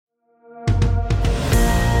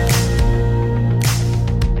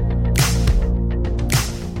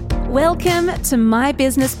Welcome to My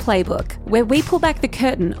Business Playbook, where we pull back the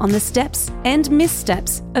curtain on the steps and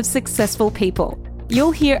missteps of successful people.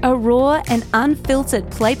 You'll hear a raw and unfiltered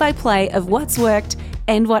play-by-play of what's worked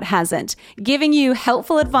and what hasn't, giving you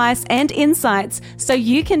helpful advice and insights so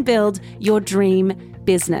you can build your dream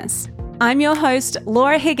business. I'm your host,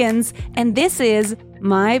 Laura Higgins, and this is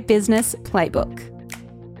My Business Playbook.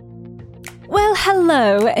 Well,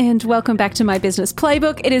 hello and welcome back to My Business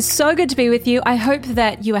Playbook. It is so good to be with you. I hope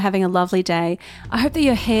that you are having a lovely day. I hope that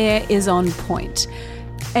your hair is on point.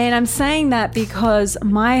 And I'm saying that because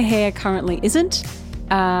my hair currently isn't.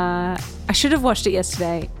 I should have washed it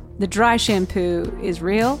yesterday. The dry shampoo is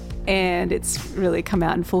real and it's really come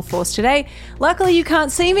out in full force today. Luckily, you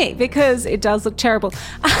can't see me because it does look terrible.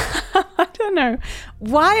 I don't know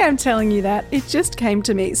why I'm telling you that. It just came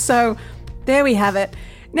to me. So there we have it.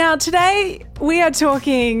 Now, today we are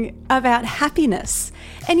talking about happiness.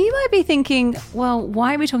 And you might be thinking, well,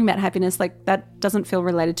 why are we talking about happiness? Like, that doesn't feel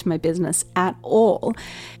related to my business at all.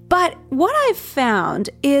 But what I've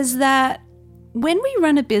found is that when we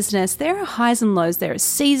run a business, there are highs and lows. There are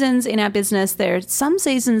seasons in our business. There are some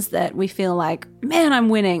seasons that we feel like, man, I'm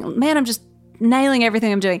winning. Man, I'm just nailing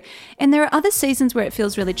everything I'm doing. And there are other seasons where it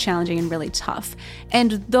feels really challenging and really tough.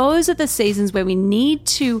 And those are the seasons where we need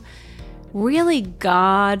to really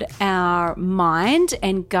guard our mind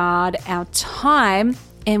and guard our time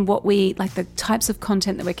and what we like, the types of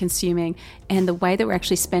content that we're consuming and the way that we're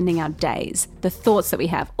actually spending our days, the thoughts that we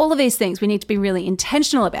have, all of these things we need to be really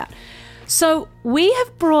intentional about. So we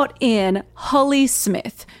have brought in Holly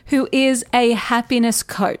Smith, who is a happiness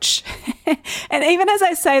coach. And even as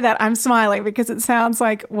I say that, I'm smiling because it sounds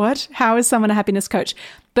like, what? How is someone a happiness coach?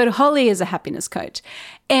 But Holly is a happiness coach.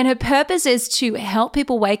 And her purpose is to help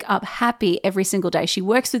people wake up happy every single day. She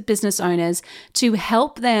works with business owners to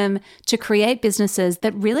help them to create businesses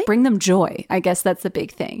that really bring them joy. I guess that's the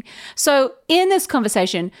big thing. So in this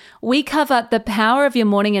conversation, we cover the power of your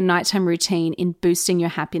morning and nighttime routine in boosting your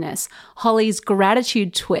happiness, Holly's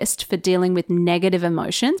gratitude twist for dealing with negative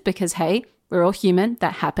emotions, because hey, we're all human,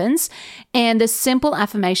 that happens, and the simple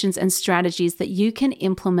affirmations and strategies that you can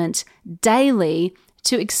implement daily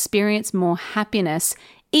to experience more happiness,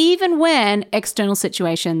 even when external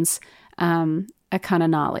situations are kind of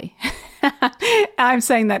gnarly. I'm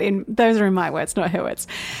saying that those are in my words, not her words.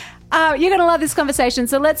 You're going to love this conversation.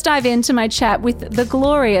 So let's dive into my chat with the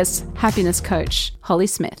glorious happiness coach, Holly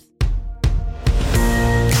Smith.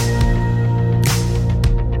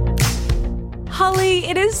 Holly,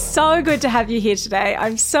 it is so good to have you here today.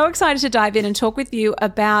 I'm so excited to dive in and talk with you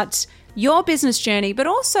about your business journey, but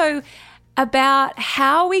also about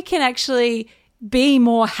how we can actually be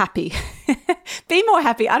more happy. Be more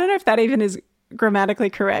happy. I don't know if that even is grammatically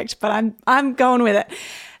correct, but I'm going with it.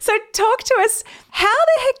 So talk to us. How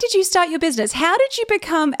the heck did you start your business? How did you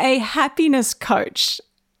become a happiness coach?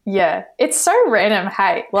 Yeah, it's so random.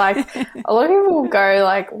 Hey, like a lot of people will go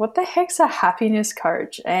like, what the heck's a happiness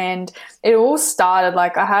coach? And it all started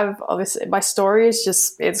like I have obviously my story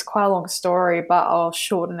is it's quite a long story, but I'll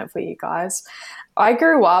shorten it for you guys. I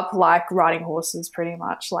grew up like riding horses pretty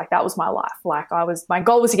much. Like that was my life. Like my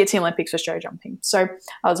goal was to get to the Olympics for show jumping. So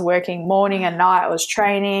I was working morning and night. I was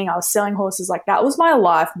training. I was selling horses. Like that was my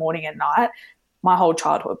life morning and night, my whole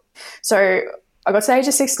childhood. So I got to the age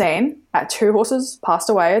of 16. Two horses passed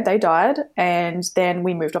away. They died. And then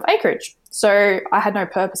we moved off acreage. So I had no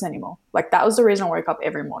purpose anymore. Like that was the reason I woke up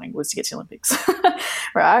every morning was to get to the Olympics.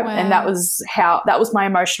 Right. Wow. And that was my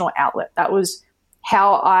emotional outlet. That was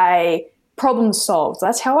how I problem solved.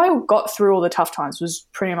 That's how I got through all the tough times, was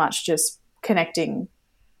pretty much just connecting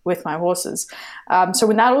with my horses. So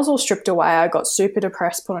when that was all stripped away, I got super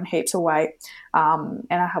depressed, put on heaps of weight, and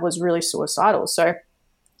I was really suicidal. So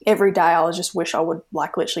every day I just wish I would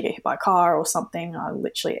like literally get hit by a car or something,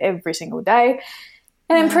 literally every single day.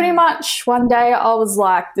 And then pretty much one day I was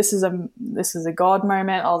like, this is a God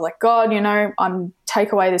moment. I was like, God,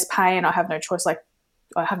 take away this pain. I have no choice. Like,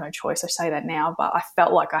 I have no choice. I say that now, but I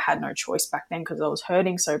felt like I had no choice back then because I was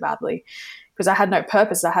hurting so badly because I had no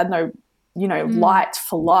purpose. I had no, light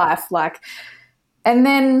for life. Like, and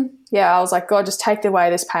then, I was like, God, just take away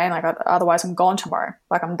this pain. Like, otherwise I'm gone tomorrow.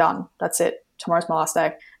 Like, I'm done. That's it. Tomorrow's my last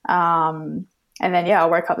day. And then, I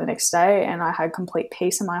woke up the next day and I had complete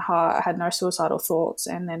peace in my heart. I had no suicidal thoughts.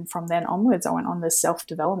 And then from then onwards, I went on this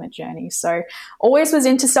self-development journey. So always was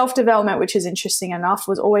into self-development, which is interesting enough,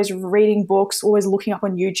 was always reading books, always looking up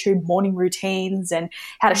on YouTube, morning routines and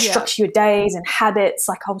how to structure your days and habits.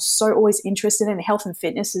 Like I was so always interested in health and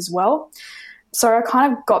fitness as well. so I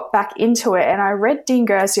kind of got back into it, and I read Dean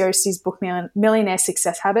Graziosi's book Millionaire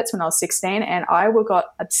Success Habits when I was 16, and I got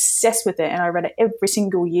obsessed with it, and I read it every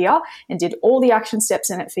single year and did all the action steps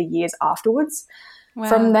in it for years afterwards. Wow.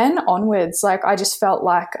 From then onwards, like I just felt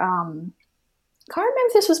like can't remember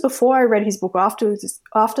if this was before I read his book or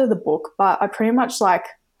after the book, but I pretty much like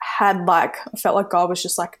had like I felt like God was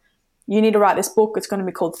just like, you need to write this book. It's going to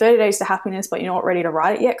be called 30 Days to Happiness, but you're not ready to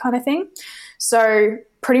write it yet, kind of thing. So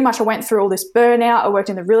pretty much I went through all this burnout. I worked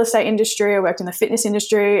in the real estate industry. I worked in the fitness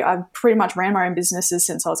industry. I pretty much ran my own businesses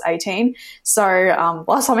since I was 18. So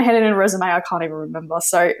last time I handed in a resume, I can't even remember.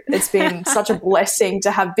 So it's been such a blessing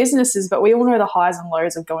to have businesses, but we all know the highs and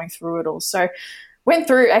lows of going through it all. So went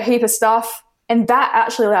through a heap of stuff, and that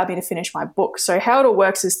actually allowed me to finish my book. So how it all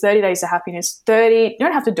works is 30 Days to Happiness. You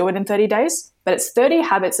don't have to do it in 30 days, but it's 30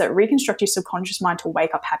 habits that reconstruct your subconscious mind to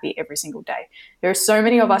wake up happy every single day. There are so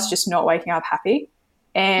many of us just not waking up happy.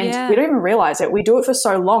 And we don't even realize it. We do it for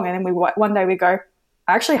so long, and then one day we go,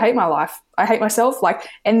 I actually hate my life. I hate myself.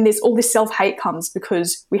 And there's all this self-hate comes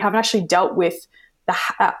because we haven't actually dealt with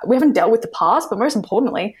the past, but most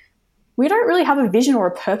importantly, we don't really have a vision or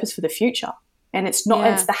a purpose for the future. And it's not.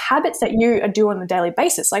 It's the habits that you do on a daily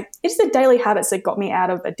basis. Like it's the daily habits that got me out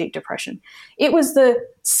of a deep depression. It was the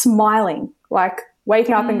smiling, like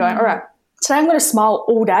waking up and going, all right, today I'm going to smile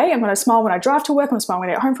all day. I'm going to smile when I drive to work. I'm going to smile when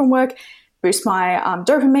I get home from work. Boost my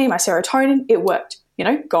dopamine, my serotonin. It worked,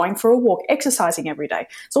 going for a walk, exercising every day.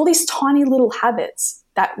 So all these tiny little habits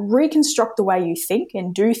that reconstruct the way you think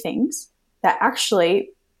and do things that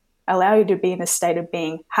actually allow you to be in a state of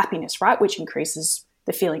being happiness, right? Which increases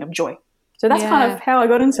the feeling of joy. So that's kind of how I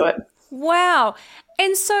got into it. Wow.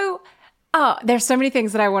 And so there's so many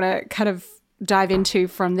things that I want to kind of dive into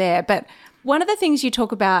from there. But one of the things you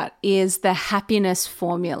talk about is the happiness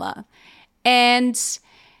formula. And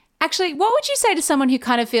actually, what would you say to someone who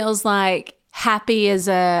kind of feels like happy is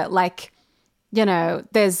there's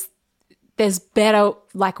better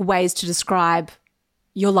like ways to describe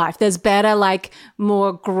your life. There's better, like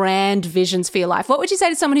more grand visions for your life. What would you say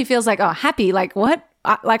to someone who feels like, oh, happy, like what?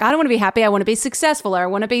 I don't want to be happy. I want to be successful, or I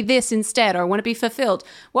want to be this instead, or I want to be fulfilled.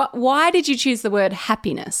 Why did you choose the word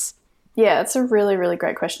happiness? Yeah, that's a really, really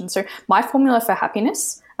great question. So my formula for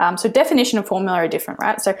happiness, so definition and formula are different,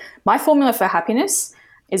 right? So my formula for happiness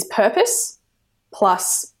is purpose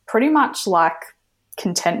plus pretty much like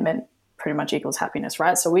contentment pretty much equals happiness,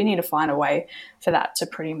 right? So we need to find a way for that to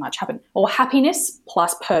pretty much happen. Or happiness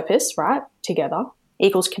plus purpose, right, together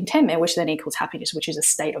equals contentment, which then equals happiness, which is a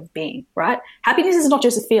state of being, right? Happiness is not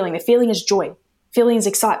just a feeling. The feeling is joy. Feeling is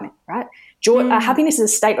excitement, right? Joy, happiness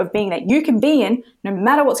is a state of being that you can be in no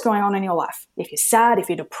matter what's going on in your life. If you're sad, if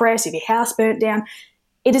you're depressed, if your house burnt down,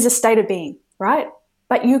 it is a state of being, right?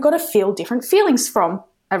 But you've got to feel different feelings from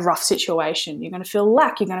a rough situation. You're going to feel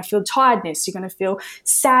lack. You're going to feel tiredness. You're going to feel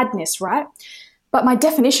sadness, right? But my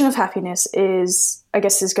definition of happiness is, I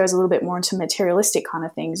guess this goes a little bit more into materialistic kind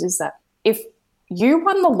of things, is that if you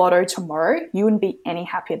won the lotto tomorrow, you wouldn't be any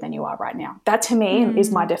happier than you are right now. That to me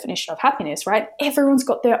is my definition of happiness, right? Everyone's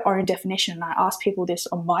got their own definition. And I ask people this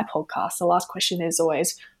on my podcast. The last question is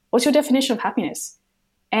always, what's your definition of happiness?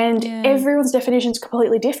 And everyone's definition is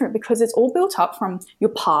completely different because it's all built up from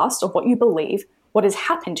your past of what you believe, what has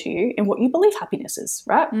happened to you, and what you believe happiness is,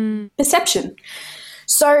 right? Perception.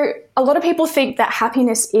 So a lot of people think that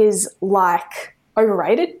happiness is like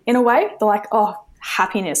overrated in a way. They're like, oh,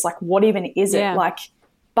 happiness, like what even is it? Like,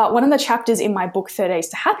 but one of the chapters in my book, 30 Days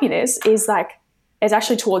to Happiness, is like, it's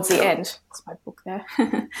actually towards the end. It's my book there.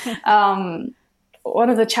 One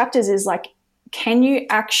of the chapters is like, can you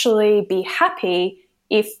actually be happy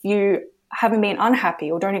if you haven't been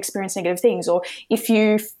unhappy or don't experience negative things? Or if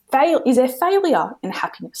you fail, is there failure in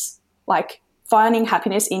happiness? Like finding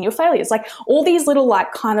happiness in your failures. Like all these little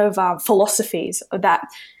like kind of philosophies that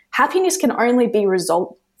happiness can only be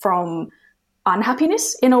result from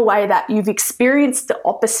unhappiness in a way that you've experienced the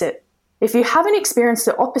opposite. If you haven't experienced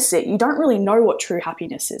the opposite, you don't really know what true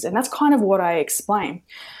happiness is. And that's kind of what I explain.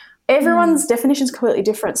 Everyone's definition is completely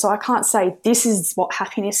different. So I can't say this is what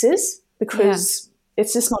happiness is because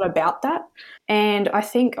it's just not about that. And I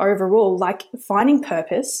think overall, like finding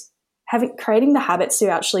purpose, creating the habits to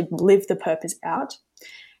actually live the purpose out,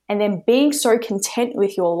 and then being so content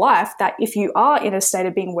with your life that if you are in a state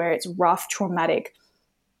of being where it's rough, traumatic,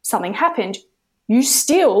 something happened, you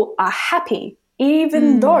still are happy,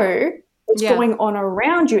 even though what's going on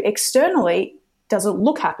around you externally doesn't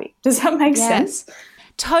look happy. Does that make sense?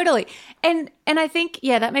 Totally. And I think,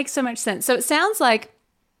 that makes so much sense. So it sounds like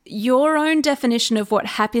your own definition of what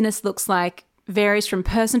happiness looks like varies from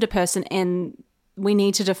person to person, and we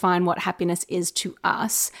need to define what happiness is to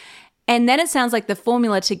us. And then it sounds like the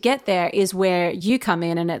formula to get there is where you come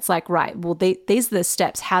in, and it's like, right, well, these are the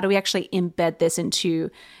steps. How do we actually embed this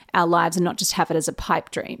into our lives and not just have it as a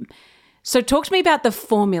pipe dream? So talk to me about the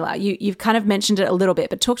formula. You've kind of mentioned it a little bit,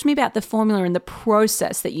 but talk to me about the formula and the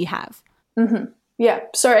process that you have. Mm-hmm. Yeah.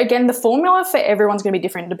 So again, the formula for everyone's going to be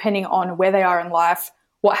different depending on where they are in life,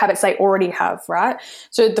 what habits they already have, right?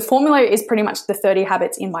 So the formula is pretty much the 30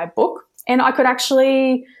 habits in my book. And I could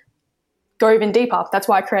actually go even deeper. That's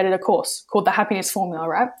why I created a course called The Happiness Formula,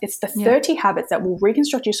 right? It's the 30 habits that will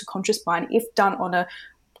reconstruct your subconscious mind if done on a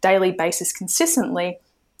daily basis consistently,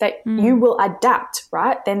 that you will adapt,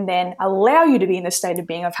 right? Then allow you to be in the state of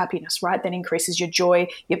being of happiness, right? Then increases your joy,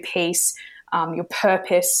 your peace, your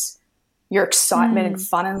purpose, your excitement and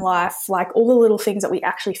fun in life, like all the little things that we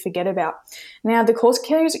actually forget about. Now, the course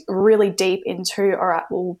goes really deep into, all right,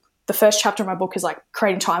 well, the first chapter of my book is like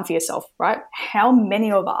creating time for yourself, right? How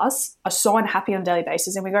many of us are so unhappy on a daily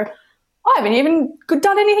basis and we go, I haven't even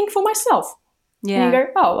done anything for myself. Yeah. And you go,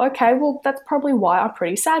 oh, okay, well, that's probably why I'm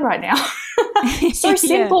pretty sad right now. So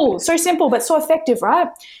simple, but so effective, right?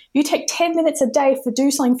 You take 10 minutes a day to do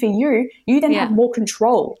something for you, you then have more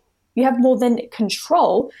control. You have more than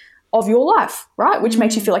control of your life, right? Which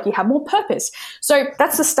makes you feel like you have more purpose. So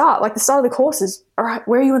that's the start. Like the start of the course is, all right,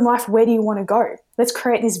 where are you in life? Where do you want to go? Let's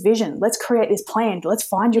create this vision. Let's create this plan. Let's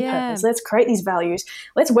find your purpose. Let's create these values.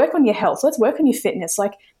 Let's work on your health. Let's work on your fitness.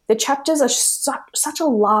 Like the chapters are such a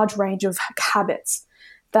large range of habits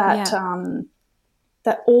that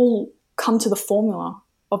that all come to the formula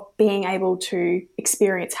of being able to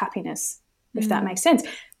experience happiness, if that makes sense.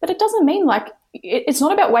 But it doesn't mean like it's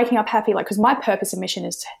not about waking up happy, like, because my purpose and mission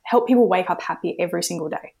is to help people wake up happy every single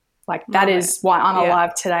day. Like that is why I'm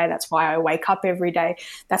alive today. That's why I wake up every day.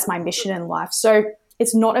 That's my mission in life. So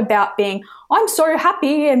it's not about being, I'm so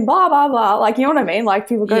happy and blah, blah, blah. Like, you know what I mean? Like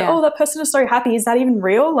people go, oh, that person is so happy. Is that even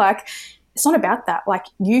real? Like, it's not about that. Like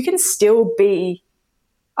you can still be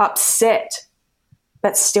upset,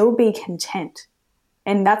 but still be content.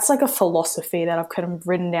 And that's like a philosophy that I've kind of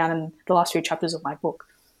written down in the last few chapters of my book.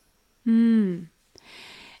 And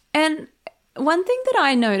one thing that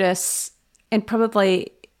I notice, and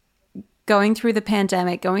probably going through the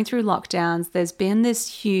pandemic, going through lockdowns, there's been this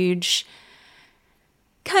huge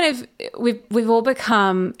kind of, we've all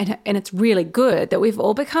become, and it's really good that we've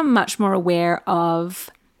all become much more aware of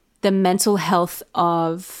the mental health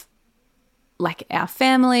of like our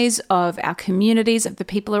families, of our communities, of the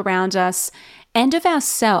people around us, and of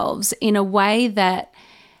ourselves in a way that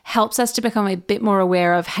helps us to become a bit more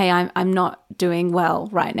aware of, hey, I'm not doing well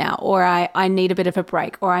right now, or I need a bit of a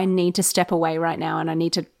break, or I need to step away right now and I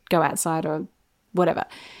need to go outside or whatever.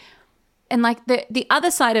 And like the other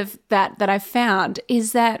side of that I've found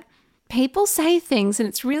is that people say things, and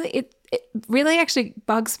it's really, it really actually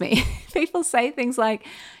bugs me. People say things like,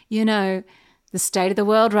 you know, the state of the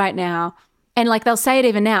world right now, and like they'll say it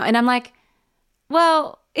even now. And I'm like,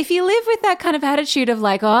 well, if you live with that kind of attitude of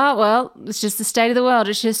like, oh, well, it's just the state of the world,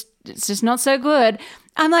 it's just not so good.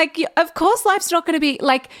 I'm like, of course life's not going to be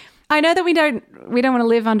like, I know that we don't want to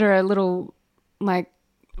live under a little like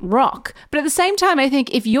rock. But at the same time, I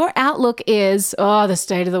think if your outlook is, oh, the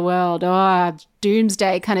state of the world, oh,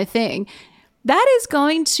 doomsday kind of thing, that is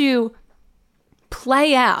going to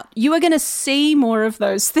play out. You are going to see more of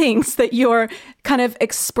those things that you're kind of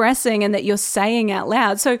expressing and that you're saying out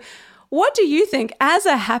loud. So what do you think as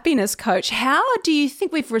a happiness coach? How do you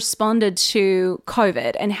think we've responded to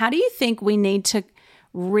COVID, and how do you think we need to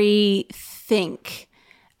rethink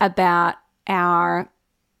about our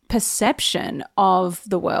perception of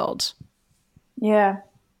the world? Yeah,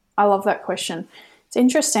 I love that question. It's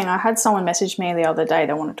interesting. I had someone message me the other day.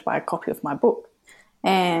 They wanted to buy a copy of my book,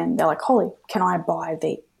 and they're like, Holly, can I buy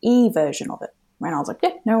the e-version of it? And I was like,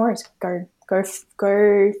 yeah, no worries. Go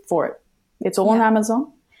for it. It's all on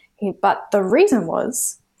Amazon. But the reason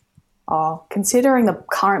was, considering the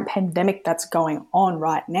current pandemic that's going on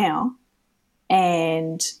right now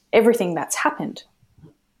and everything that's happened,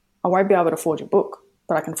 I won't be able to afford your book,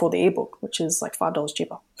 but I can afford the ebook, which is like $5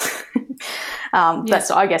 cheaper.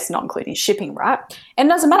 That's, I guess, not including shipping, right? And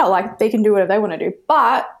it doesn't matter. Like, they can do whatever they want to do.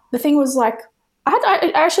 But the thing was, like,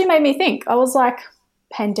 it actually made me think. I was like,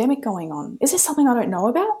 pandemic going on. Is there something I don't know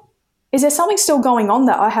about? Is there something still going on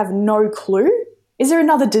that I have no clue? Is there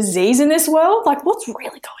another disease in this world? Like, what's really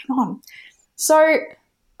going on? So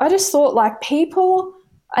I just thought, like, people,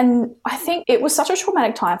 and I think it was such a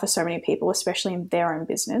traumatic time for so many people, especially in their own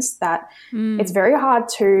business, that it's very hard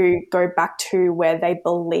to go back to where they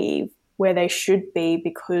believe, where they should be,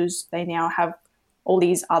 because they now have all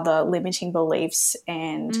these other limiting beliefs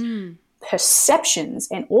and perceptions,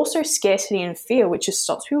 and also scarcity and fear, which just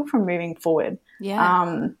stops people from moving forward.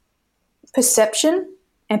 Yeah. perception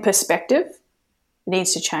and perspective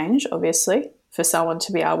needs to change, obviously, for someone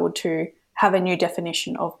to be able to have a new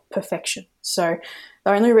definition of perfection. So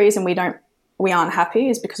the only reason we aren't happy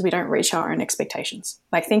is because we don't reach our own expectations.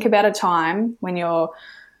 Like, think about a time when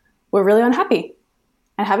we're really unhappy,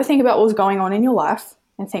 and have a think about what was going on in your life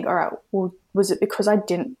and think, all right, well, was it because I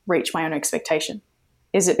didn't reach my own expectation?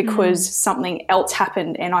 Is it because something else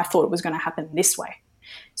happened and I thought it was going to happen this way?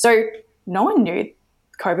 So no one knew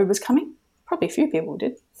COVID was coming. Probably a few people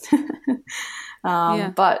did.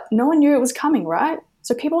 But no one knew it was coming, right?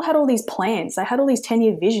 So people had all these plans. They had all these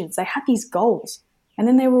 10-year visions. They had these goals, and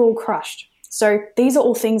then they were all crushed. So these are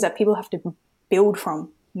all things that people have to build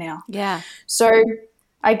from now. Yeah. So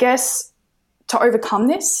I guess to overcome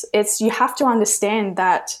this, you have to understand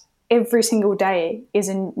that every single day is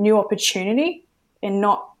a new opportunity and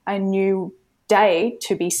not a new day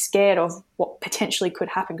to be scared of what potentially could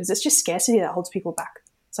happen, because it's just scarcity that holds people back.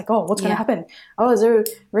 It's like, oh, what's going to happen? Oh, there's a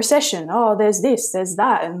recession. Oh, there's this, there's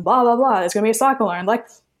that, and blah, blah, blah. There's going to be a cyclone. Like,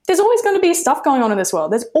 there's always going to be stuff going on in this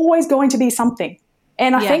world. There's always going to be something.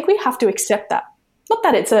 And I think we have to accept that. Not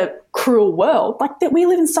that it's a cruel world, like that we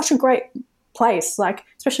live in such a great place, like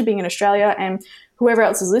especially being in Australia and whoever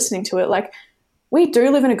else is listening to it, like we do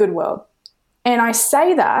live in a good world. And I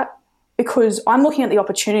say that because I'm looking at the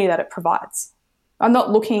opportunity that it provides. I'm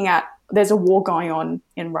not looking at there's a war going on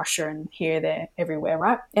in Russia and here, there, everywhere,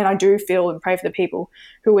 right? And I do feel and pray for the people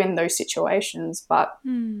who are in those situations. But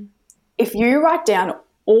if you write down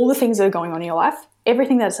all the things that are going on in your life,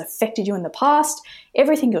 everything that has affected you in the past,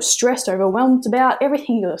 everything you're stressed, overwhelmed about,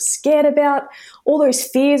 everything you're scared about, all those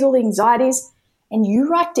fears, all the anxieties, and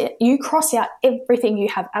you cross out everything you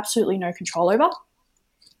have absolutely no control over,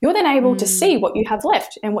 you're then able to see what you have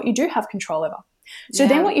left and what you do have control over. So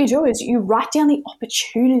then what you do is you write down the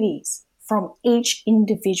opportunities from each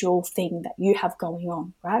individual thing that you have going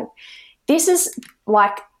on, right? This is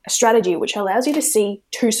like a strategy which allows you to see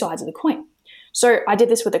two sides of the coin. So I did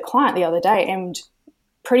this with a client the other day, and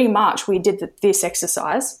pretty much we did this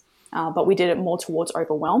exercise, but we did it more towards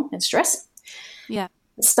overwhelm and stress. Yeah. At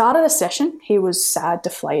the start of the session, he was sad,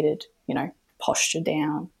 deflated, posture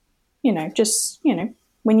down, just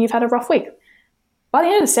when you've had a rough week. By the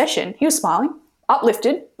end of the session, he was smiling,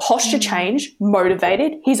 uplifted, posture changed,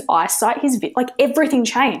 motivated, his eyesight, everything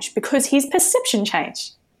changed because his perception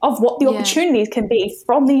changed of what the opportunities can be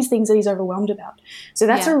from these things that he's overwhelmed about. So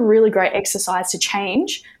that's a really great exercise to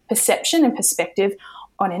change perception and perspective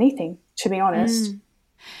on anything, to be honest.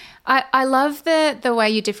 I love the way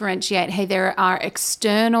you differentiate, hey, there are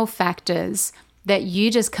external factors that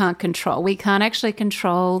you just can't control. We can't actually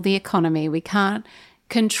control the economy. We can't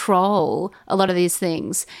control a lot of these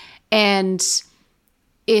things. And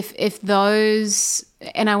if those,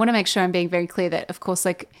 and I want to make sure I'm being very clear that, of course,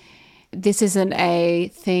 like, this isn't a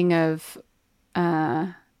thing of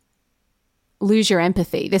lose your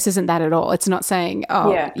empathy. This isn't that at all. It's not saying,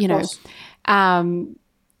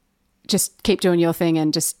 just keep doing your thing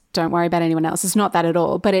and just don't worry about anyone else. It's not that at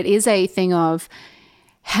all. But it is a thing of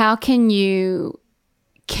how can you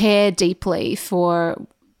care deeply for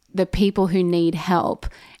the people who need help,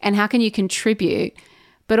 and how can you contribute,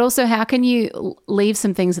 but also how can you leave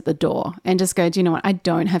some things at the door and just go, do you know what? I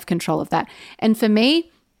don't have control of that. And for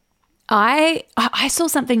me, I saw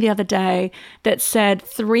something the other day that said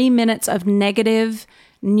 3 minutes of negative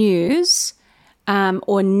news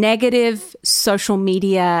or negative social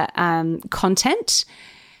media content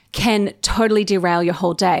can totally derail your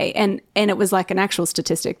whole day. And it was like an actual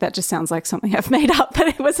statistic. That just sounds like something I've made up, but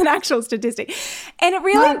it was an actual statistic. And it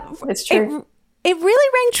really, it's true. It really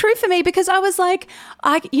rang true for me, because I was like,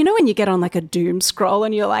 when you get on like a doom scroll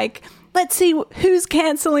and you're like, let's see who's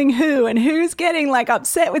canceling who and who's getting like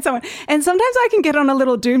upset with someone. And sometimes I can get on a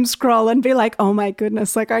little doom scroll and be like, oh my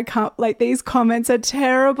goodness, like I can't, like these comments are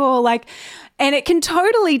terrible. Like, and it can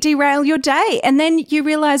totally derail your day. And then you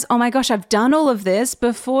realize, oh my gosh, I've done all of this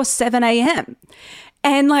before 7 a.m.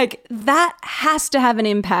 And like that has to have an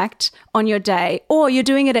impact on your day. Or you're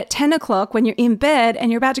doing it at 10 o'clock when you're in bed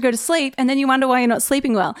and you're about to go to sleep, and then you wonder why you're not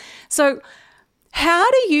sleeping well. So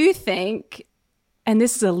how do you think, and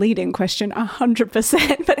this is a leading question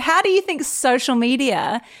 100%, but how do you think social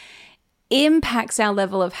media impacts our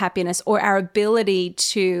level of happiness or our ability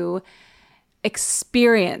to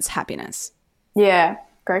experience happiness? Yeah,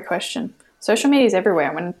 great question. Social media is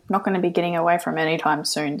everywhere. We're not going to be getting away from it anytime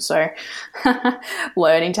soon. So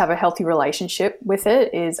learning to have a healthy relationship with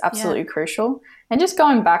it is absolutely crucial. And just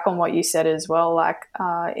going back on what you said as well, like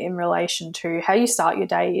in relation to how you start your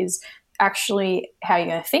day is actually how you're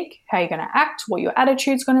going to think, how you're going to act, what your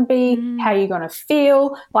attitude's going to be, how you're going to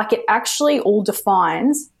feel. Like it actually all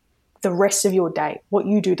defines the rest of your day, what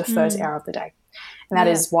you do the first hour of the day. And that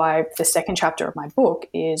is why the second chapter of my book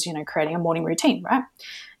is, creating a morning routine, right?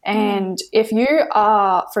 And if you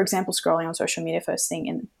are, for example, scrolling on social media first thing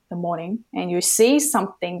in the morning and you see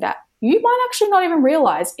something that you might actually not even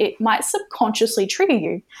realize, it might subconsciously trigger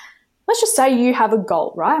you. Let's just say you have a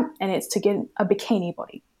goal, right? And it's to get a bikini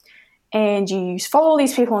body. And you follow all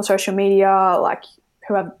these people on social media, like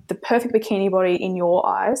who have the perfect bikini body in your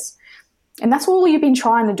eyes. And that's all you've been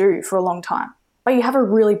trying to do for a long time. But you have a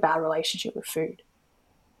really bad relationship with food.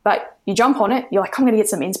 But you jump on it. You're like, I'm going to get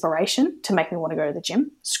some inspiration to make me want to go to the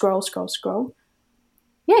gym. Scroll.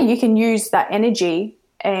 Yeah, you can use that energy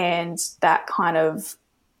and that kind of,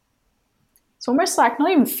 it's almost like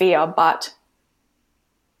not even fear, but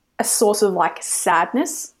a source of like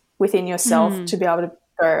sadness within yourself to be able to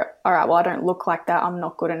go, all right, well, I don't look like that. I'm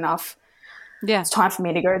not good enough. Yeah. It's time for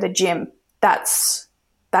me to go to the gym. That's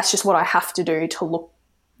just what I have to do to look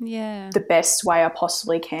the best way I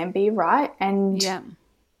possibly can be, right? And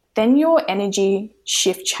then your energy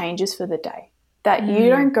shift changes for the day. That you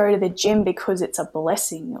don't go to the gym because it's a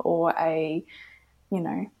blessing or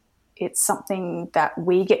it's something that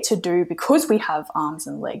we get to do because we have arms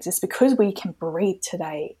and legs. It's because we can breathe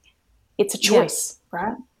today. It's a choice,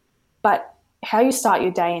 right? But how you start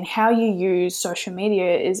your day and how you use social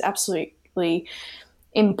media is absolutely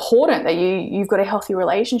important, that you've got a healthy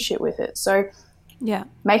relationship with it. So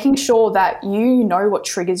making sure that you know what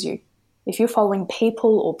triggers you. If you're following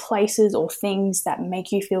people or places or things that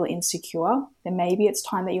make you feel insecure, then maybe it's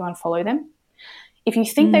time that you unfollow them. If you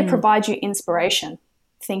think they provide you inspiration,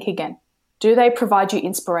 think again. Do they provide you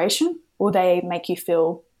inspiration or they make you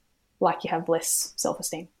feel like you have less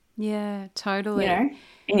self-esteem? Yeah, totally. And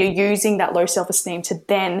you're using that low self-esteem to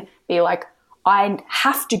then be like, I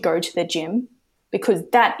have to go to the gym because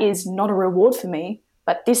that is not a reward for me,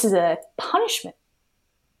 but this is a punishment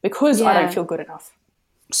because I don't feel good enough.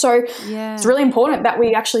 So it's really important that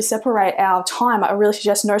we actually separate our time. I really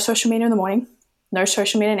suggest no social media in the morning, no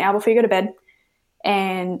social media an hour before you go to bed.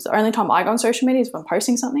 And the only time I go on social media is when I'm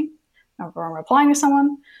posting something or I'm replying to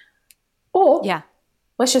someone. Or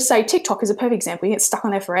let's just say TikTok is a perfect example. You get stuck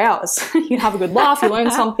on there for hours. You have a good laugh, you learn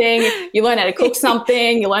something, you learn how to cook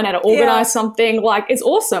something, you learn how to organize something. Like, it's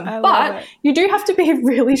awesome. But you do have to be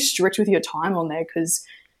really strict with your time on there because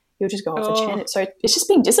you'll just go off a channel. So it's just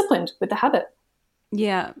being disciplined with the habit.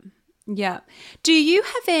 Yeah. Do you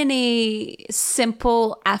have any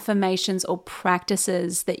simple affirmations or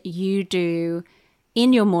practices that you do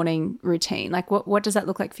in your morning routine? Like what does that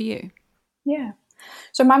look like for you? Yeah.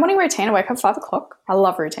 So my morning routine, I wake up 5 o'clock. I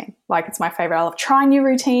love routine. Like, it's my favorite. I love trying new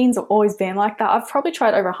routines. I've always been like that. I've probably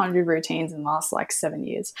tried over 100 routines in the last 7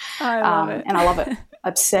 years. I love it. And I love it.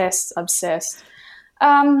 Obsessed.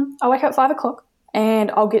 I wake up 5 o'clock.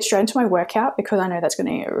 And I'll get straight into my workout because I know that's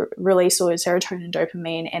going to release all the serotonin,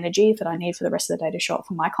 dopamine, energy that I need for the rest of the day to show up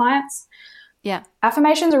for my clients. Yeah.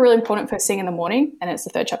 Affirmations are really important first thing in the morning, and it's the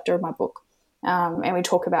third chapter of my book. And we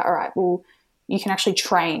talk about, all right, well, you can actually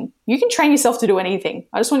train. You can train yourself to do anything.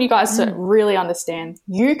 I just want you guys to really understand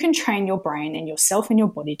you can train your brain and yourself and your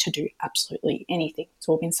body to do absolutely anything. It's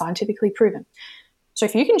all been scientifically proven. So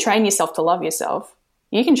if you can train yourself to love yourself,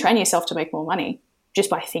 you can train yourself to make more money just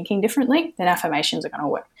by thinking differently, then affirmations are going to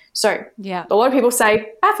work. So a lot of people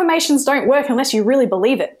say affirmations don't work unless you really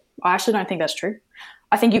believe it. I actually don't think that's true.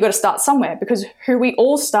 I think you've got to start somewhere because we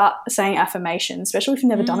all start saying affirmations, especially if you've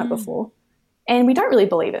never done it before, and we don't really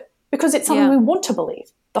believe it because it's something we want to believe.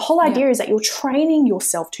 The whole idea is that you're training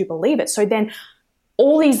yourself to believe it. So then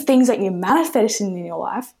all these things that you're manifesting in your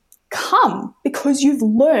life come because you've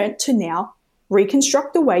learned to now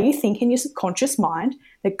reconstruct the way you think in your subconscious mind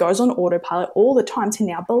that goes on autopilot all the time to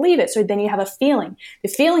now believe it. So then you have a feeling. The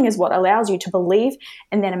feeling is what allows you to believe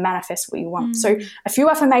and then manifest what you want. So a few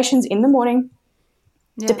affirmations in the morning,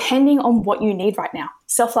 depending on what you need right now.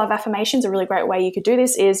 Self-love affirmations, a really great way you could do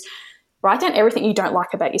this is write down everything you don't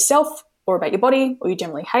like about yourself or about your body or you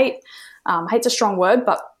generally hate. Hate's a strong word,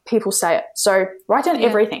 but people say it. So write down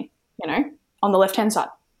everything, on the left-hand side.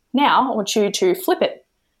 Now I want you to flip it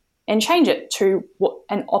and change it to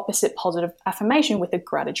an opposite positive affirmation with a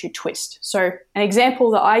gratitude twist. So an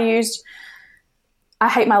example that I used, I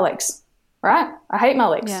hate my legs, right? I hate my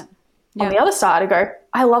legs. Yeah. On the other side, I go,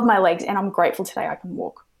 I love my legs and I'm grateful today I can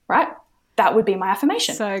walk, right? That would be my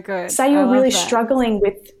affirmation. So good. Say you're really struggling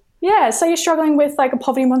with, say you're struggling with like a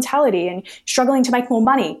poverty mentality and struggling to make more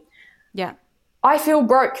money. Yeah. I feel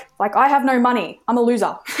broke. Like I have no money. I'm a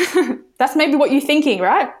loser. That's maybe what you're thinking,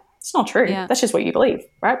 right? It's not true. Yeah. That's just what you believe,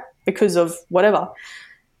 right? Because of whatever.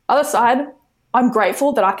 Other side, I'm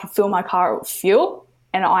grateful that I can fill my car with fuel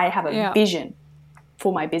and I have a vision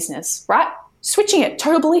for my business, right? switching it,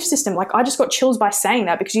 total belief system. Like I just got chills by saying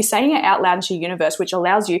that because you're saying it out loud into the universe, which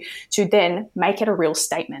allows you to then make it a real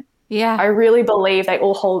statement. Yeah. I really believe they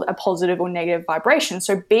all hold a positive or negative vibration.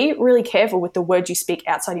 So be really careful with the words you speak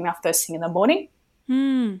outside your mouth first thing in the morning.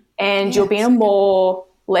 And you'll be in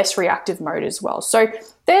a less reactive mode as well. So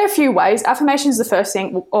there are a few ways. Affirmation is the first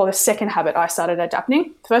thing, or the second habit I started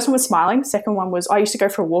adapting. The first one was smiling. The second one was I used to go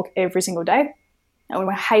for a walk every single day. And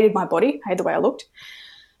I hated my body, hated the way I looked.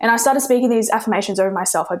 And I started speaking these affirmations over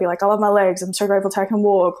myself. I'd be like, I love my legs. I'm so grateful I can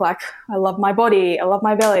walk. Like, I love my body. I love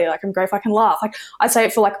my belly. Like, I'm grateful I can laugh. Like, I'd say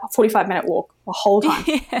it for like a 45-minute walk the whole time.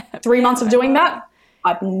 3 months of doing that,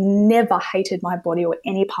 I've never hated my body or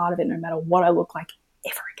any part of it, no matter what I look like,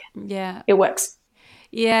 ever again. Yeah. It works.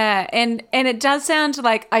 Yeah. And it does sound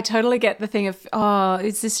like I totally get the thing of, oh,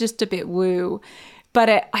 is this just a bit woo?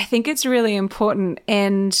 But I think it's really important.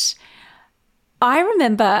 And I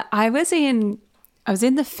remember I was in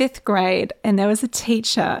the 5th grade and there was a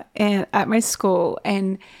teacher at my school,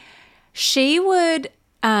 and she would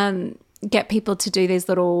get people to do these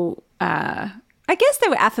little, I guess they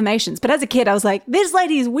were affirmations, but as a kid I was like, this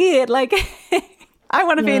lady's weird. Like I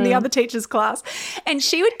want to be in the other teacher's class. And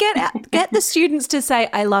she would get the students to say,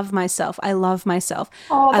 I love myself. I love myself.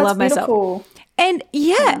 Oh, that's I love beautiful. myself. And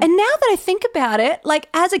and now that I think about it, like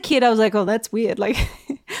as a kid, I was like, oh, that's weird. Like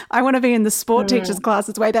I want to be in the sport teacher's class.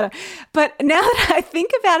 It's way better. But now that I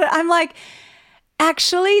think about it, I'm like,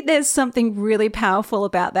 actually, there's something really powerful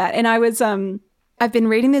about that. And I've been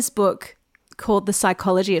reading this book called The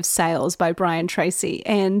Psychology of Sales by Brian Tracy.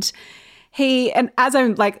 And as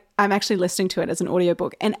I'm actually listening to it as an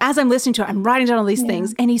audiobook. And as I'm listening to it, I'm writing down all these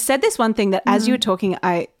things. And he said this one thing that as you were talking,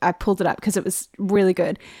 I pulled it up because it was really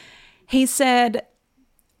good. He said,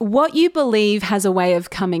 what you believe has a way of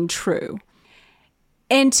coming true.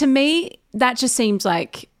 And to me, that just seems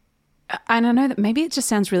like, I don't know, that maybe it just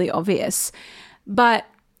sounds really obvious, but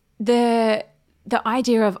the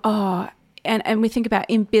idea of, and we think about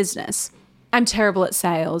in business, I'm terrible at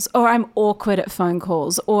sales, or I'm awkward at phone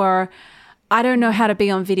calls, or I don't know how to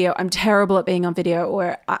be on video, I'm terrible at being on video,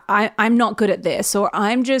 or I'm not good at this, or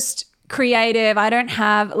I'm just creative, I don't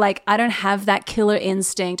have that killer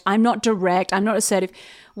instinct, I'm not direct, I'm not assertive.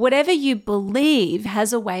 Whatever you believe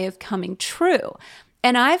has a way of coming true.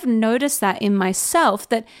 And I've noticed that in myself,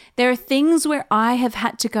 that there are things where I have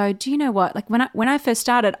had to go, do you know what? Like when I first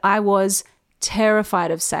started, I was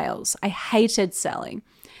terrified of sales. I hated selling.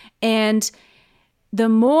 And the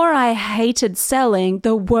more I hated selling,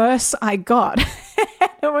 the worse I got.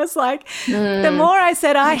 It was like, the more I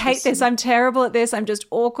said, I hate this, I'm terrible at this, I'm just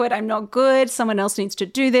awkward, I'm not good, someone else needs to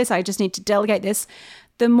do this, I just need to delegate this.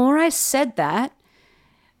 The more I said that,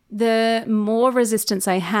 the more resistance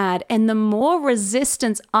I had. And the more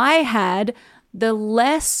resistance I had, the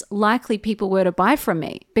less likely people were to buy from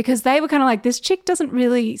me, because they were kind of like, this chick doesn't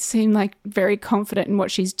really seem like very confident in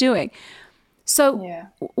what she's doing. So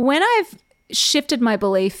when I've shifted my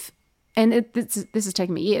belief, and this has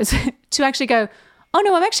taken me years, to actually go, oh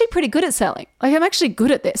no, I'm actually pretty good at selling. Like I'm actually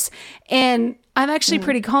good at this. And I'm actually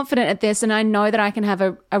pretty confident at this. And I know that I can have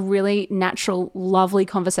a really natural, lovely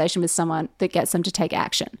conversation with someone that gets them to take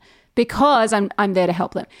action because I'm there to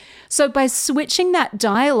help them. So by switching that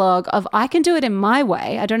dialogue of I can do it in my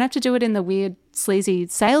way, I don't have to do it in the weird, sleazy,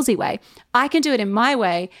 salesy way. I can do it in my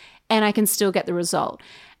way and I can still get the result.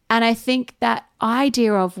 And I think that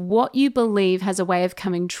idea of what you believe has a way of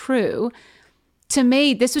coming true, to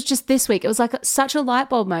me, this was just this week. It was like such a light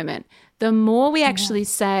bulb moment. The more we actually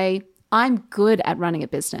say, I'm good at running a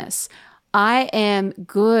business, I am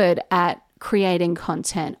good at creating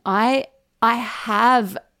content, I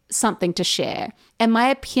have something to share, and my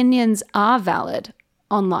opinions are valid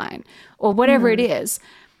online or whatever it is.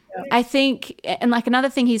 I think, and like another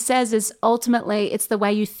thing he says is ultimately it's the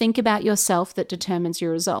way you think about yourself that determines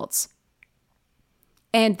your results.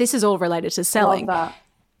 And this is all related to selling. Love that.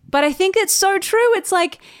 But I think it's so true. It's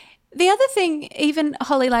like the other thing, even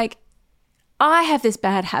Holly, like I have this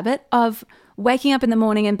bad habit of waking up in the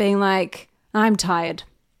morning and being like, I'm tired.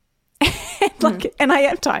 And I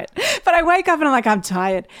am tired. But I wake up and I'm like, I'm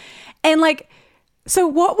tired. And like, so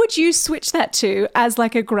what would you switch that to as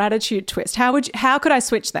like a gratitude twist? How could I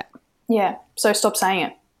switch that? Yeah. So stop saying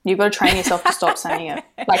it. You've got to train yourself to stop saying it.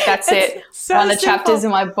 Like that's it. So one of the simple. chapters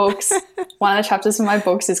in my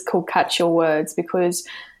books is called Catch Your Words, because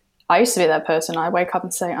I used to be that person. I wake up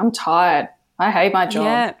and say, I'm tired. I hate my job.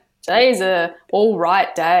 Yeah. Today's a all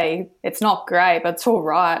right day. It's not great, but it's all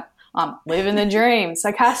right. I'm living the dream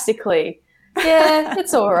sarcastically. Yeah,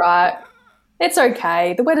 it's all right. it's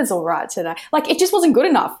okay. The weather's all right today. Like, it just wasn't good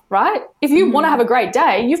enough, right? If you want to have a great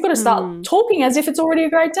day, you've got to start talking as if it's already a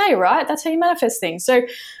great day, right? That's how you manifest things. So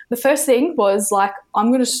the first thing was like,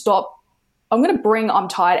 I'm going to bring I'm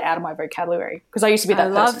tired out of my vocabulary, because I used to be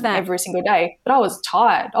that person every single day, but I was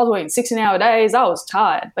tired. I was working 16-hour days. I was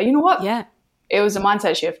tired. But you know what? Yeah. It was a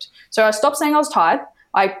mindset shift. So I stopped saying I was tired.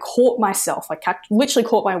 I caught myself. I literally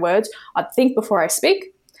caught my words. I'd think before I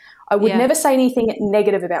speak. I would never say anything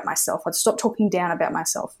negative about myself. I'd stop talking down about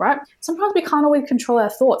myself, right? Sometimes we can't always control our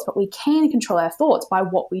thoughts, but we can control our thoughts by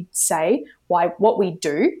what we say, what we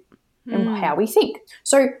do, and how we think.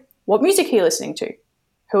 So what music are you listening to?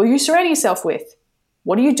 Who are you surrounding yourself with?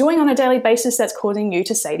 What are you doing on a daily basis that's causing you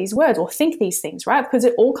to say these words or think these things, right? Because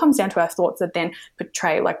it all comes down to our thoughts that then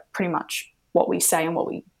portray like pretty much what we say and what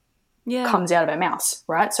we comes out of our mouths,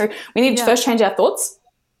 right? So we need to first change our thoughts,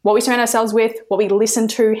 what we surround ourselves with, what we listen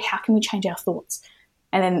to, how can we change our thoughts?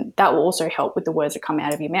 And then that will also help with the words that come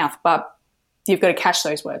out of your mouth. But you've got to catch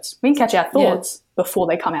those words. We can catch our thoughts before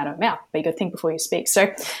they come out of our mouth, but you've got to think before you speak.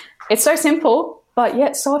 So it's so simple, but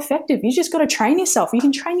yet so effective. You just got to train yourself. You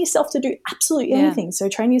can train yourself to do absolutely anything. So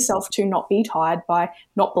train yourself to not be tired by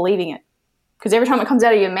not believing it. Because every time it comes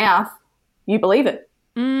out of your mouth, you believe it.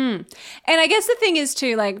 And I guess the thing is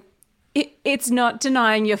too, like, it's not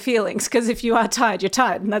denying your feelings, because if you are tired, you're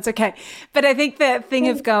tired, and that's okay. But I think the thing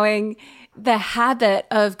of the habit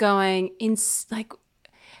of going in, like,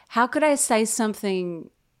 how could I say something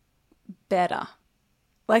better?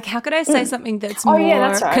 Like, how could I say something that's more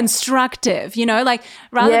constructive, you know, like,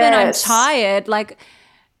 rather than I'm tired, like,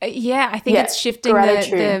 I think it's shifting I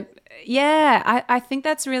think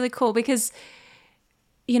that's really cool, because,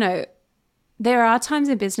 you know, there are times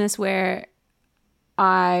in business where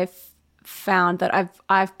I've found that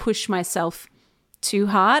I've pushed myself too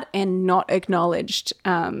hard and not acknowledged,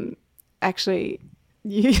 actually,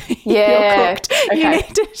 you're cooked. Okay. You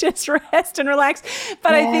need to just rest and relax.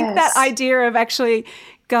 But I think that idea of actually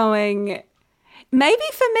going, maybe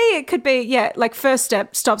for me it could be, like, first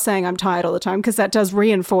step, stop saying I'm tired all the time, because that does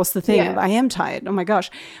reinforce the thing of I am tired. Oh my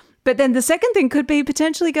gosh. But then the second thing could be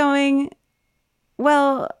potentially going,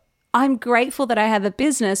 well, I'm grateful that I have a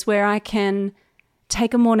business where I can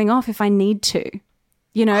take a morning off if I need to,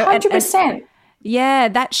 you know. 100%.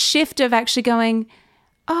 That shift of actually going,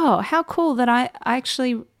 oh, how cool that I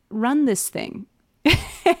actually run this thing.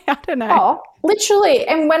 I don't know. Oh, literally.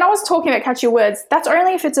 And when I was talking about catch your words, that's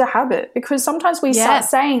only if it's a habit, because sometimes we start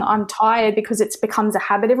saying I'm tired because it becomes a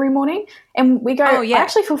habit every morning, and we go, I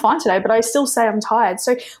actually feel fine today, but I still say I'm tired.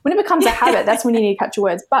 So when it becomes a habit, that's when you need to catch your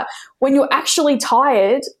words. But when you're actually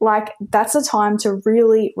tired, like, that's a time to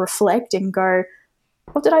really reflect and go,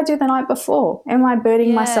 what did I do the night before? Am I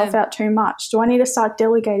burning myself out too much? Do I need to start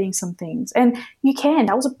delegating some things? And you can.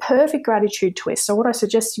 That was a perfect gratitude twist. So what I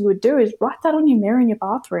suggest you would do is write that on your mirror in your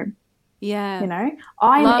bathroom. Yeah. You know,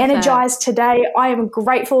 I'm energized today. I am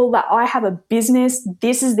grateful that I have a business.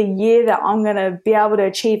 This is the year that I'm going to be able to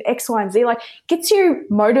achieve X, Y, and Z. Like, gets you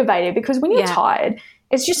motivated, because when you're tired,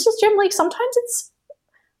 it's just generally, sometimes it's,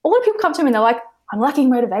 a lot of people come to me and they're like, I'm lacking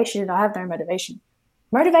motivation and I have no motivation.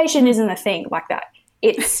 Motivation isn't a thing like that.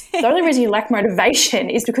 It's the only reason you lack motivation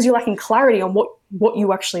is because you're lacking clarity on what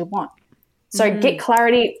you actually want. So get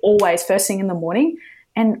clarity always first thing in the morning,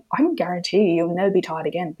 and I can guarantee you'll never be tired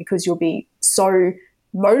again, because you'll be so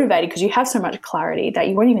motivated because you have so much clarity that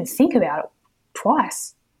you won't even think about it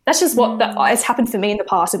twice. That's just what has happened for me in the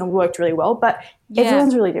past, and it worked really well, but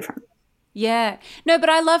everyone's really different. Yeah. No, but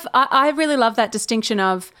I really love that distinction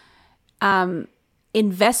of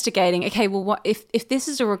investigating, okay, well, what if this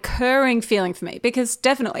is a recurring feeling for me? Because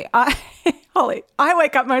definitely, Holly, I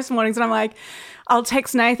wake up most mornings and I'm like, I'll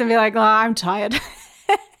text Nathan and be like, oh, I'm tired.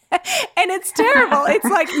 And it's terrible. It's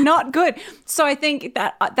like not good. So I think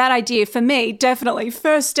that idea for me, definitely,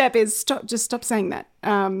 first step is stop saying that.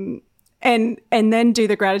 And then do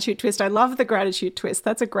the gratitude twist. I love the gratitude twist.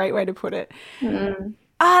 That's a great way to put it.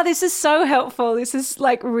 This is so helpful. This is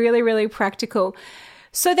like really, really practical.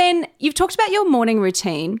 So then you've talked about your morning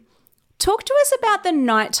routine. Talk to us about the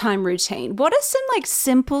nighttime routine. What are some like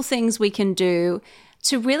simple things we can do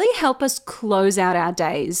to really help us close out our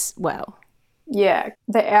days well? Yeah,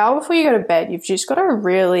 the hour before you go to bed, you've just got to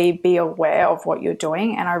really be aware of what you're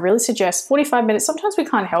doing. And I really suggest 45 minutes. Sometimes we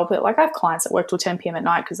can't help it. Like, I have clients that work till 10 p.m. at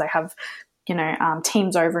night because they have,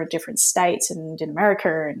 teams over in different states and in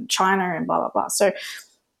America and China and blah, blah, blah. So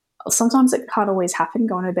sometimes it can't always happen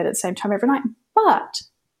going to bed at the same time every night. But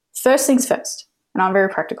first things first. And I'm very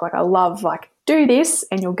practical. Like, I love do this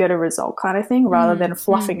and you'll get a result kind of thing, rather than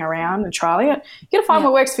fluffing around and trialing it. You got to find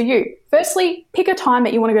what works for you. Firstly, pick a time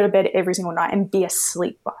that you want to go to bed every single night and be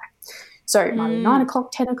asleep by. So it might be 9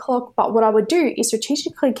 o'clock, 10 o'clock. But what I would do is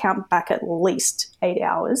strategically count back at least 8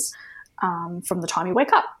 hours from the time you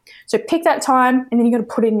wake up. So pick that time and then you're going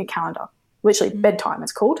to put it in your calendar. Literally bedtime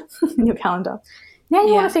it's called in your calendar. Now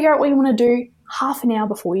you want to figure out what you want to do half an hour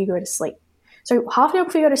before you go to sleep. So half an hour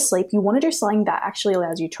before you go to sleep, you want to do something that actually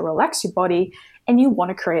allows you to relax your body, and you want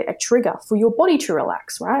to create a trigger for your body to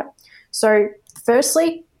relax, right? So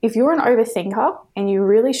firstly, if you're an overthinker and you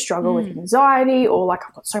really struggle with anxiety, or like,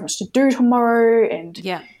 I've got so much to do tomorrow and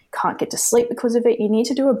can't get to sleep because of it, you need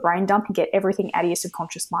to do a brain dump and get everything out of your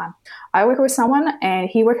subconscious mind. I work with someone and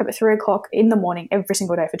he woke up at 3 o'clock in the morning every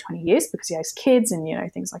single day for 20 years because he has kids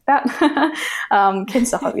and, things like that. Can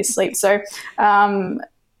stuff up your sleep. So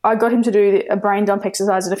I got him to do a brain dump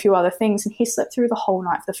exercise and a few other things, and he slept through the whole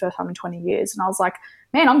night for the first time in 20 years. And I was like,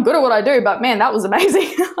 man, I'm good at what I do, but man, that was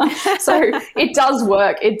amazing. So it does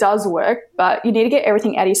work. It does work, but you need to get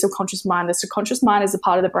everything out of your subconscious mind. The subconscious mind is the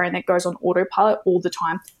part of the brain that goes on autopilot all the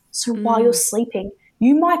time. So while you're sleeping,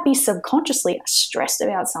 you might be subconsciously stressed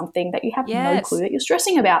about something that you have no clue that you're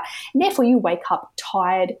stressing about. And therefore, you wake up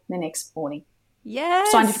tired the next morning.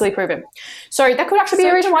 Yes. Scientifically proven. So that could actually be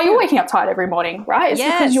a reason why you're waking up tired every morning, right? It's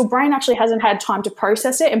because your brain actually hasn't had time to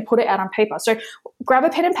process it and put it out on paper. So grab a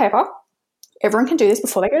pen and paper. Everyone can do this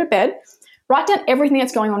before they go to bed. Write down everything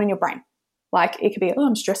that's going on in your brain. Like it could be,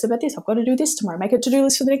 I'm stressed about this. I've got to do this tomorrow. Make a to-do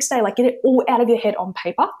list for the next day. Like get it all out of your head on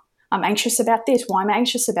paper. I'm anxious about this. Why am I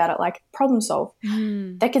anxious about it? Like problem solve.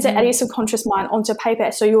 That gets it out of your subconscious mind onto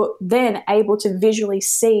paper. So you're then able to visually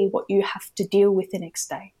see what you have to deal with the next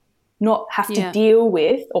day. Not have to deal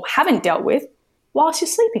with or haven't dealt with whilst you're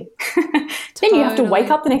sleeping. Then you have to wake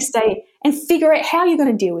up the next day and figure out how you're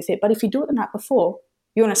going to deal with it. But if you do it the night before,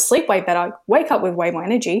 you're going to sleep way better, wake up with way more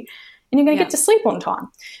energy, and you're going to get to sleep on time.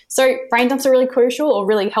 So brain dumps are really crucial or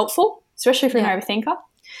really helpful, especially if you're an overthinker.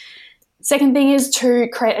 Second thing is to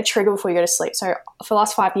create a trigger before you go to sleep. So for the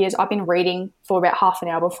last 5 years, I've been reading for about half an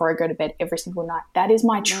hour before I go to bed every single night. That is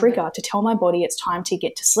my trigger to tell my body it's time to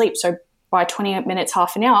get to sleep. So by 20 minutes,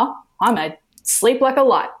 half an hour, I'm a sleep like a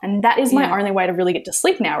light. And that is my only way to really get to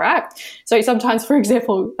sleep now, right? So sometimes, for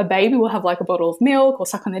example, a baby will have like a bottle of milk or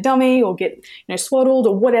suck on their dummy or get, swaddled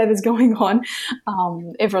or whatever's going on.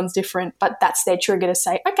 Everyone's different, but that's their trigger to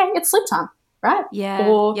say, okay, it's sleep time, right? Yeah.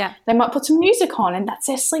 Or they might put some music on and that's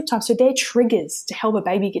their sleep time. So they're triggers to help a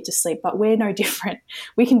baby get to sleep, but we're no different.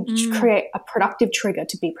 We can create a productive trigger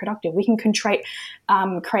to be productive. We can create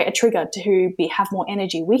a trigger to have more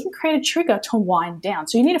energy. We can create a trigger to wind down.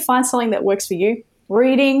 So you need to find something that works for you.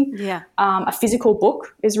 Reading, a physical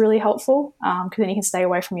book is really helpful because then you can stay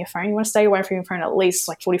away from your phone. You want to stay away from your phone at least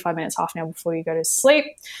like 45 minutes, half an hour before you go to sleep.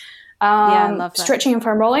 I love that. Stretching and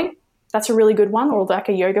foam rolling. That's a really good one, or like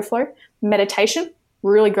a yoga flow. Meditation,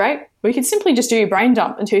 really great. Or you can simply just do your brain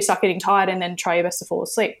dump until you start getting tired and then try your best to fall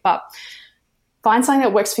asleep. But find something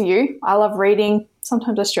that works for you. I love reading.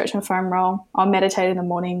 Sometimes I stretch and foam roll. I'll meditate in the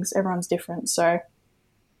mornings. Everyone's different. So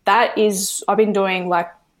that is, I've been doing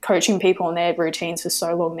like coaching people on their routines for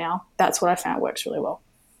so long now. That's what I found works really well.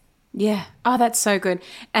 Yeah. Oh, that's so good.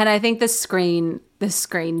 And I think the screen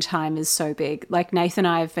time is so big. Like Nathan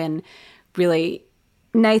and I have been really...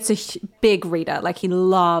 Nate's a big reader. Like he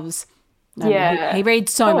loves, he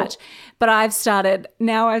reads so much. But I've started,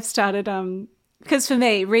 because for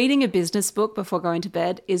me, reading a business book before going to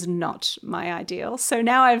bed is not my ideal. So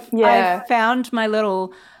now I've found my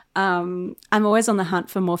little, I'm always on the hunt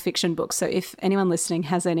for more fiction books. So if anyone listening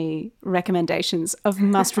has any recommendations of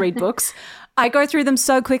must-read books, I go through them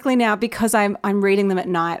so quickly now because I'm reading them at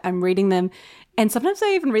night. I'm reading them. And sometimes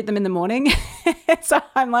I even read them in the morning. So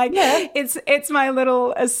I'm like, it's my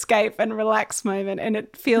little escape and relax moment, and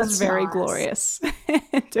it feels very glorious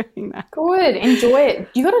doing that. Good. Enjoy it.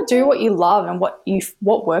 You got to do what you love and what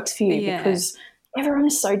works for you because everyone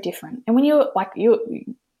is so different. And when you're like, you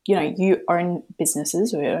own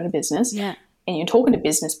businesses or you own a business and you're talking to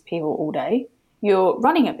business people all day, you're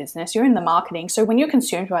running a business, you're in the marketing. So when you're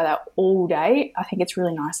consumed by that all day, I think it's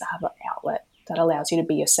really nice to have an outlet that allows you to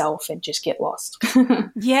be yourself and just get lost.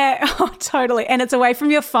 Totally. And it's away from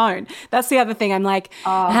your phone. That's the other thing. I'm like,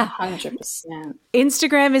 100%.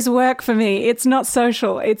 Instagram is work for me. It's not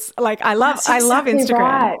social. It's like, I love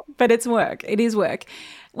Instagram, but it's work. It is work.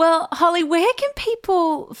 Well, Holly, where can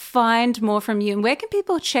people find more from you and where can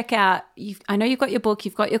people check out? I know you've got your book,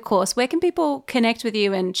 you've got your course. Where can people connect with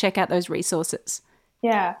you and check out those resources?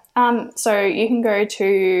 Yeah. So you can go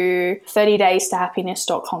to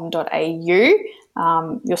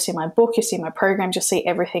 30daystohappiness.com.au. You'll see my book, you'll see my programs, you'll see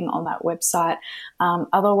everything on that website.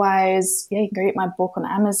 Otherwise, you can go get my book on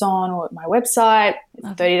Amazon or at my website. It's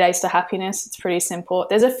 30 Days to Happiness. It's pretty simple.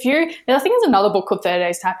 There's a few. I think there's another book called 30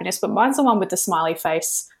 Days to Happiness, but mine's the one with the smiley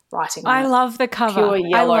face writing on I it. love the cover. Pure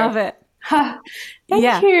yellow. I love it.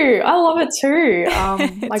 Thank you. I love it too.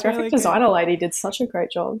 My graphic really designer lady did such a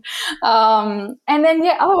great job. And then,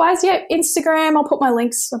 otherwise, Instagram, I'll put my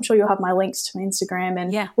links. I'm sure you'll have my links to my Instagram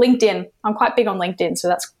and LinkedIn. I'm quite big on LinkedIn, so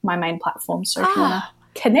that's my main platform. So if you want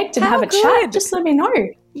to connect and have a chat, just let me know.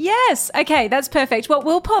 Yes. Okay, that's perfect. Well,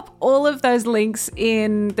 we'll pop all of those links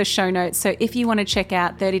in the show notes. So if you want to check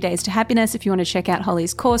out 30 Days to Happiness, if you want to check out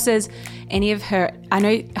Holly's courses, any of her, I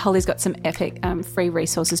know Holly's got some epic free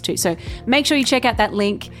resources too. So make sure you check out that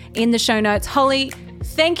link in the show notes. Holly,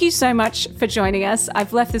 thank you so much for joining us.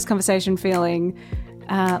 I've left this conversation feeling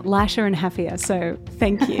lighter and happier. So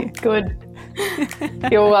thank you. Good.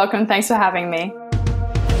 You're welcome. Thanks for having me.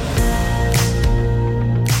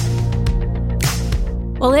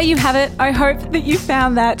 Well, there you have it. I hope that you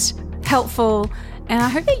found that helpful, and I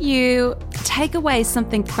hope that you take away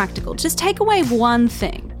something practical. Just take away one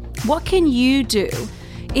thing. What can you do?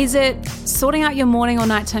 Is it sorting out your morning or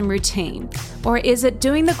nighttime routine? Or is it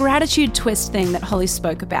doing the gratitude twist thing that Holly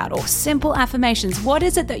spoke about? Or simple affirmations? What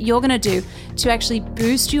is it that you're going to do to actually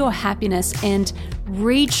boost your happiness and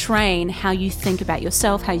retrain how you think about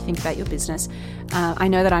yourself, how you think about your business? I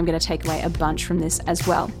know that I'm going to take away a bunch from this as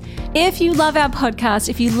well. If you love our podcast,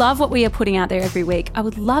 if you love what we are putting out there every week, I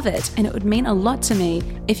would love it, and it would mean a lot to me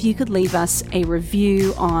if you could leave us a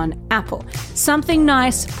review on Apple. Something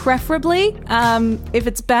nice, preferably. If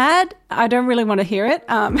it's bad, I don't really want to hear it.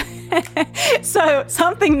 So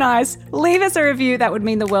something nice, leave us a review. That would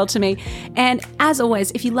mean the world to me. And as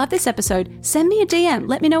always, if you love this episode, send me a DM.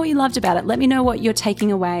 Let me know what you loved about it. Let me know what you're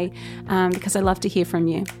taking away, because I love to hear from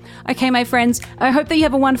you. Okay, my friends, I hope that you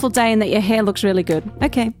have a wonderful day and that your hair looks really good.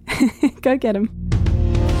 Okay, go get them.